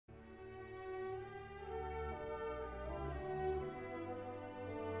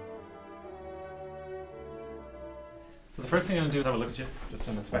So the first thing I'm going to do is have a look at you, just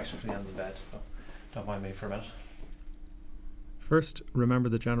an inspection for the end of the bed, so don't mind me for a minute. First, remember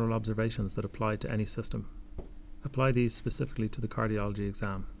the general observations that apply to any system. Apply these specifically to the cardiology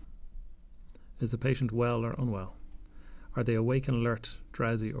exam. Is the patient well or unwell? Are they awake and alert,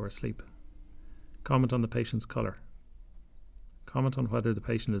 drowsy or asleep? Comment on the patient's colour. Comment on whether the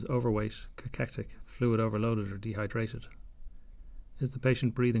patient is overweight, cachectic, fluid overloaded or dehydrated. Is the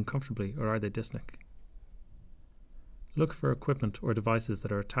patient breathing comfortably or are they dyspneic? Look for equipment or devices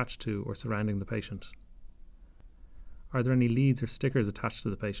that are attached to or surrounding the patient. Are there any leads or stickers attached to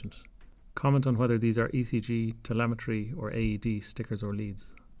the patient? Comment on whether these are ECG, telemetry or AED stickers or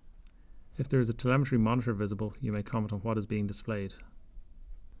leads. If there is a telemetry monitor visible, you may comment on what is being displayed.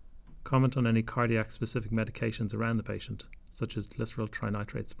 Comment on any cardiac-specific medications around the patient, such as glycerol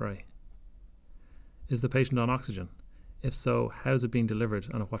trinitrate spray. Is the patient on oxygen? If so, how is it being delivered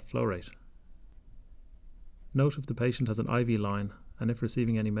and at what flow rate? Note if the patient has an IV line, and if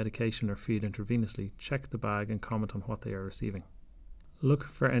receiving any medication or feed intravenously, check the bag and comment on what they are receiving. Look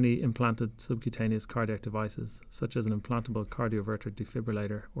for any implanted subcutaneous cardiac devices, such as an implantable cardioverter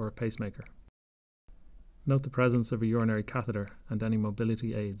defibrillator or a pacemaker. Note the presence of a urinary catheter and any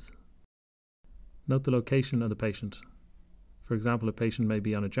mobility aids. Note the location of the patient. For example, a patient may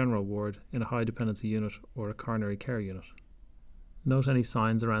be on a general ward, in a high dependency unit or a coronary care unit. Note any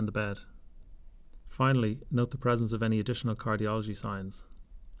signs around the bed. Finally, note the presence of any additional cardiology signs.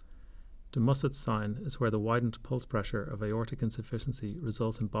 Demusset's sign is where the widened pulse pressure of aortic insufficiency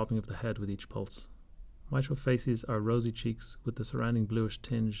results in bobbing of the head with each pulse. Mitral facies are rosy cheeks with the surrounding bluish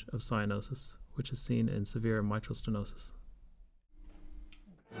tinge of cyanosis, which is seen in severe mitral stenosis.